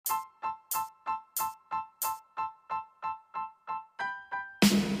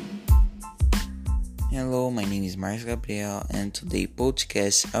Hello, my name is Marcos Gabriel, and today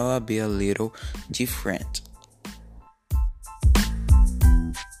podcast I will be a little different.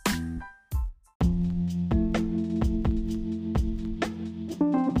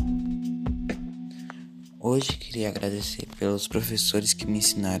 Hoje queria agradecer pelos professores que me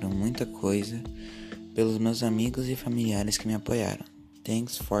ensinaram muita coisa, pelos meus amigos e familiares que me apoiaram.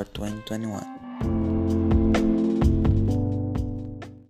 Thanks for 2021.